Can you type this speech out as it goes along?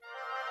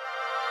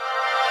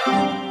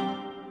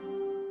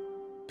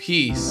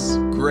Peace,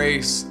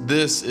 grace.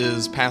 This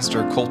is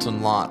Pastor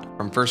Colton Lott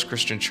from First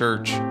Christian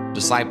Church,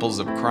 Disciples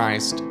of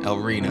Christ, El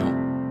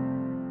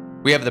Reno.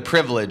 We have the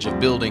privilege of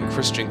building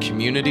Christian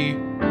community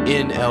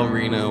in El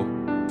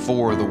Reno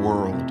for the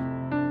world.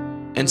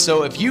 And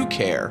so if you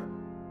care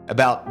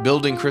about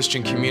building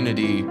Christian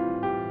community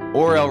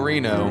or El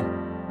Reno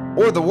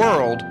or the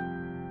world,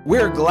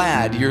 we're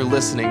glad you're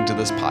listening to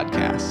this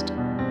podcast.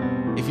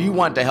 If you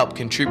want to help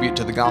contribute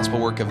to the gospel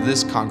work of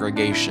this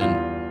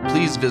congregation,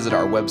 please visit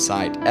our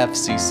website,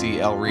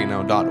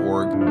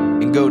 fcclreno.org,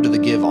 and go to the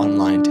Give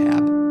Online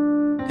tab.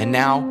 And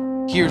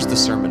now, here's the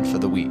sermon for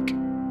the week.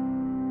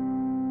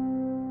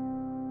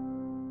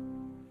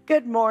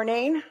 Good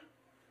morning.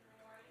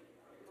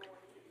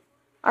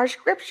 Our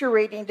scripture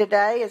reading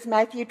today is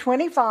Matthew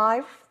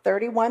 25,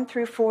 31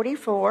 through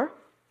 44.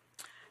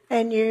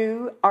 And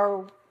you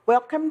are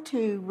welcome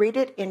to read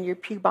it in your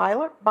pew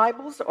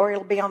Bibles, or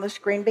it'll be on the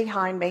screen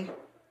behind me.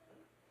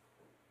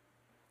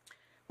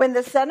 When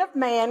the Son of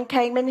Man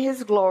came in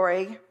his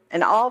glory,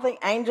 and all the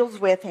angels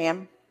with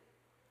him,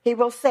 he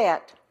will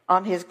sit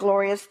on his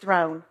glorious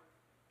throne.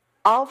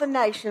 All the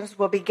nations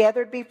will be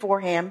gathered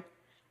before him,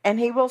 and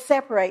he will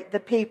separate the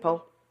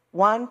people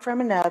one from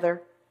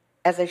another,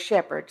 as a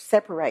shepherd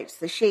separates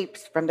the sheep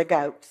from the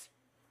goats.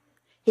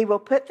 He will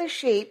put the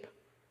sheep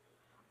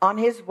on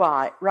his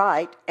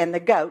right and the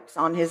goats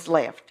on his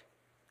left.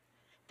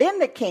 Then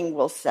the king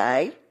will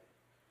say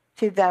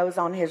to those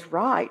on his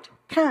right,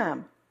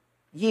 "Come,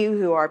 you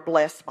who are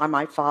blessed by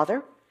my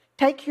Father,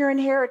 take your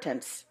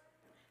inheritance,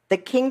 the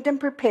kingdom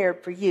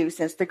prepared for you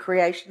since the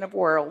creation of the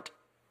world.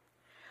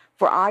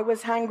 For I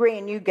was hungry,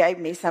 and you gave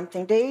me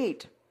something to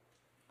eat.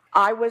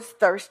 I was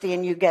thirsty,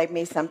 and you gave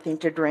me something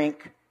to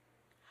drink.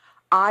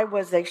 I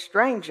was a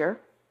stranger,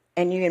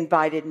 and you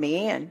invited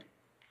me in.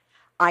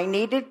 I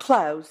needed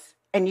clothes,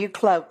 and you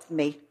clothed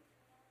me.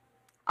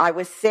 I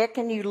was sick,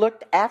 and you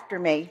looked after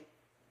me.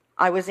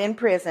 I was in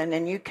prison,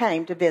 and you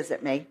came to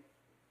visit me."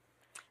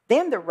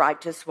 Then the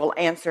righteous will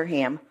answer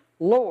him,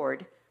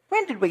 "Lord,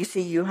 when did we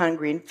see you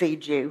hungry and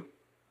feed you,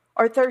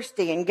 or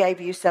thirsty and gave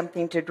you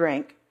something to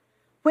drink?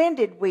 When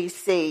did we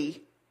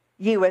see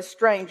you a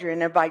stranger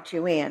and invite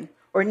you in,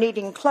 or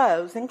needing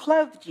clothes and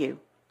clothed you?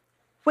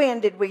 When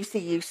did we see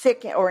you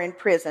sick or in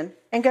prison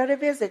and go to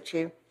visit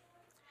you?"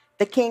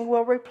 The king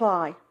will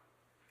reply,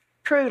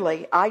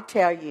 "Truly, I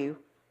tell you,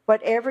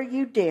 whatever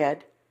you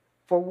did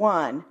for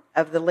one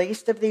of the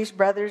least of these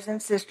brothers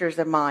and sisters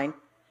of mine,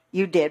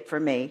 you did for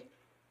me."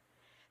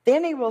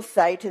 Then he will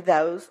say to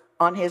those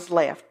on his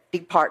left,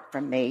 "Depart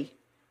from me,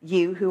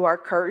 you who are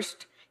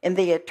cursed, in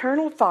the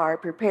eternal fire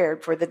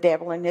prepared for the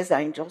devil and his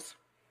angels.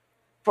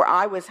 For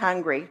I was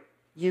hungry,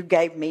 you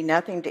gave me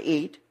nothing to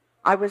eat.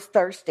 I was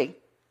thirsty,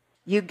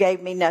 you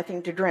gave me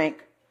nothing to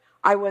drink.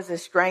 I was a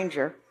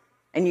stranger,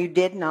 and you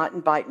did not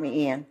invite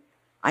me in.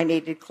 I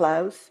needed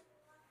clothes,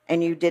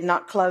 and you did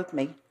not clothe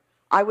me.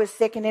 I was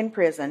sick and in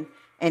prison,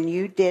 and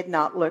you did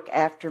not look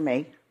after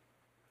me."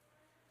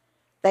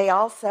 They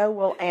also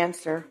will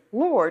answer,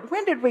 "Lord,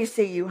 when did we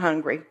see you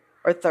hungry,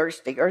 or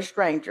thirsty, or a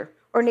stranger,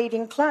 or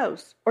needing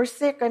clothes, or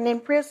sick and in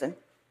prison,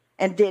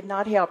 and did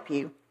not help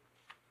you?"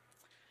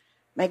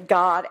 May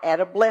God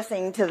add a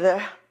blessing to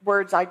the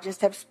words I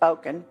just have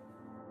spoken.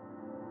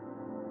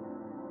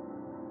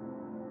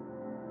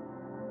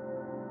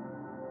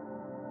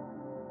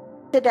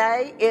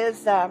 Today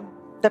is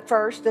the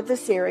first of the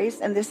series,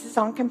 and this is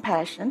on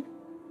compassion.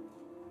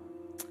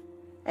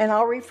 And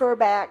I'll refer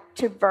back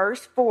to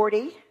verse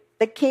 40.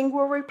 The king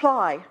will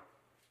reply,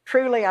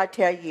 "Truly I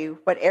tell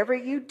you, whatever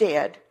you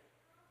did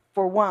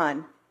for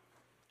one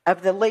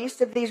of the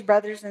least of these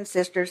brothers and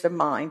sisters of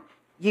mine,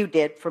 you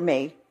did for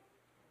me."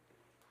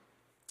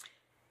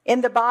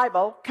 In the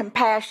Bible,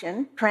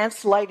 compassion,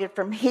 translated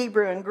from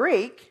Hebrew and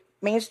Greek,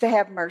 means to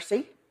have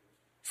mercy,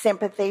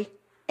 sympathy,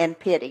 and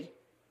pity.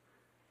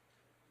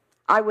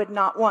 I would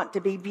not want to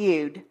be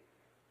viewed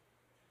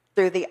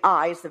through the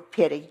eyes of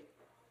pity.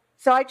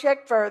 So I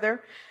checked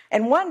further,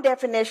 and one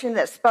definition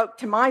that spoke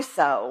to my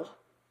soul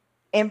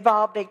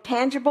involved a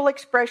tangible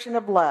expression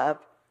of love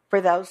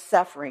for those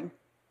suffering.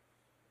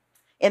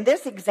 In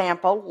this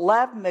example,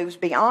 love moves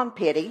beyond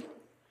pity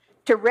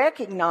to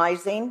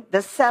recognizing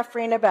the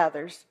suffering of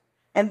others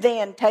and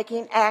then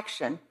taking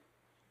action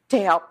to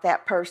help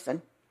that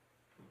person,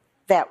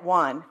 that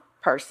one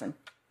person.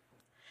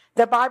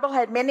 The Bible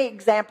had many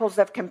examples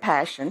of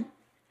compassion.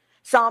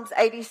 Psalms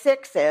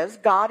 86 says,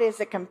 "God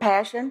is a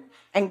compassionate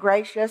and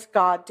gracious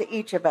God to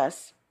each of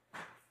us."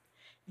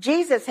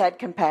 Jesus had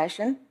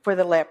compassion for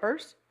the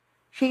lepers.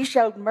 He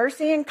showed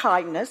mercy and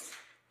kindness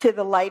to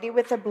the lady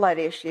with the blood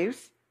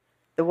issues,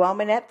 the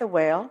woman at the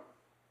well,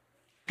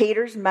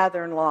 Peter's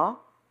mother-in-law,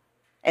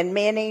 and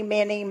many,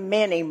 many,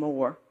 many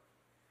more.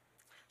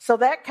 So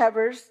that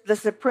covers the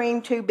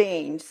supreme two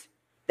beings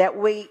that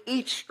we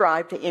each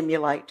strive to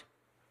emulate,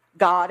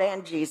 God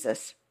and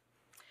Jesus.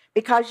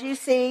 Because you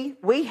see,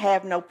 we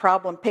have no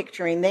problem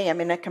picturing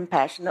them in a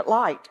compassionate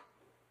light.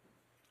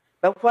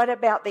 But what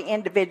about the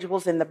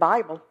individuals in the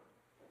Bible?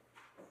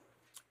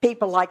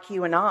 People like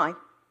you and I.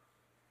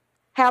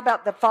 How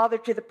about the father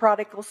to the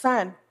prodigal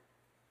son?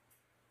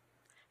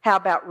 How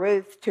about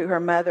Ruth to her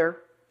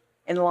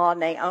mother-in-law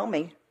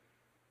Naomi?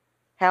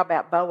 How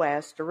about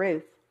Boaz to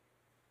Ruth?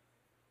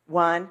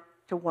 1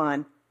 to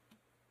 1.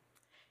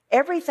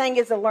 Everything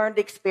is a learned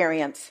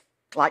experience,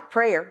 like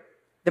prayer.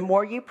 The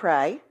more you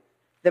pray,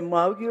 the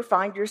more you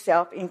find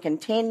yourself in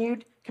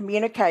continued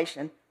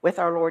communication with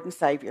our Lord and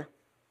Savior.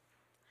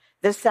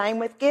 The same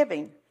with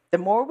giving. The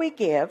more we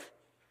give,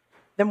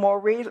 the more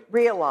we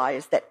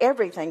realize that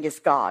everything is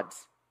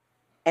God's,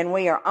 and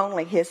we are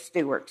only His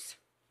stewards.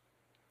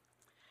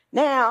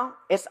 Now,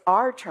 it's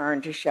our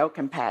turn to show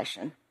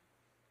compassion.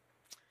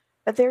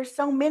 But there's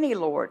so many,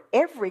 Lord,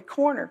 every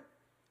corner,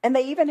 and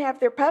they even have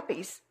their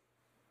puppies.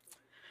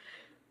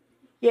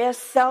 Yes,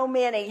 so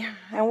many,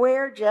 and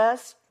we're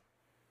just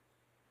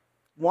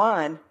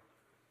one.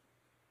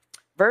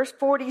 Verse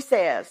 40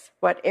 says,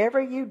 whatever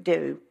you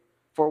do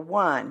for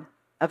one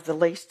of the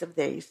least of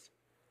these.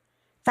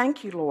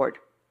 Thank you, Lord.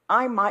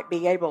 I might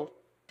be able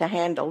to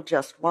handle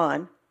just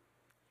one.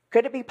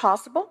 Could it be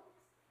possible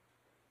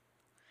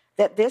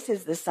that this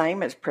is the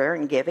same as prayer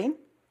and giving?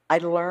 A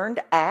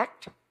learned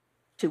act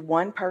to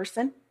one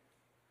person,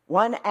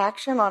 one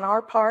action on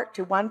our part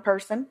to one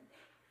person,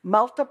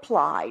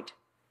 multiplied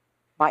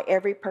by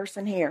every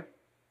person here.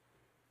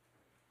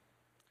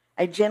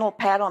 A gentle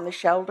pat on the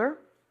shoulder,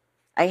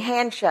 a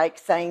handshake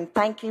saying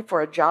thank you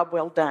for a job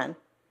well done,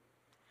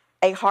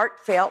 a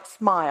heartfelt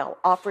smile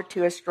offered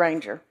to a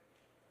stranger,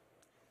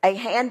 a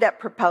hand-up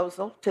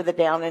proposal to the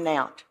down and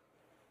out.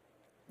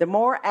 The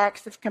more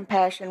acts of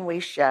compassion we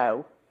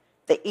show,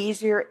 the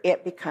easier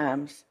it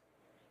becomes.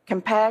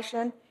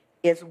 Compassion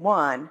is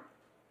one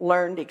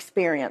learned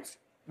experience,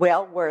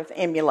 well worth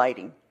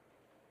emulating.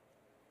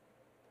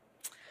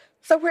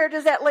 So where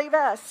does that leave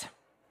us?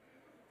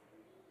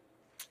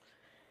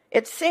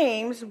 It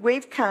seems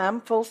we've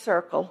come full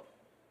circle,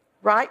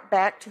 right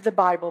back to the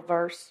Bible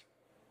verse.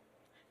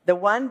 The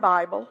one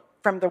Bible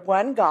from the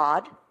one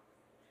God,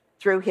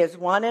 through His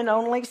one and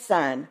only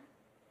Son,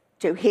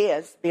 to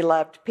His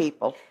beloved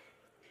people.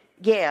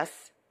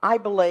 Yes, I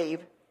believe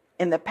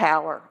in the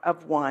power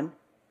of one.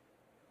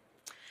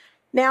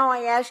 Now I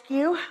ask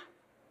you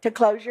to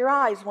close your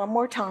eyes one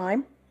more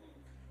time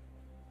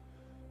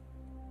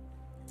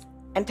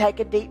and take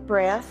a deep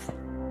breath,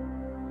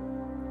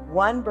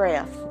 one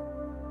breath,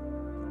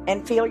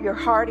 and feel your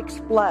heart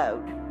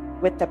explode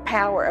with the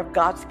power of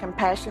God's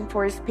compassion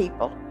for His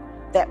people,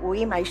 that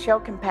we may show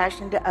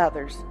compassion to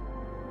others,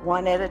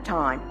 one at a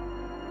time,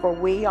 for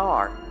we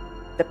are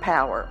the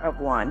power of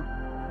one.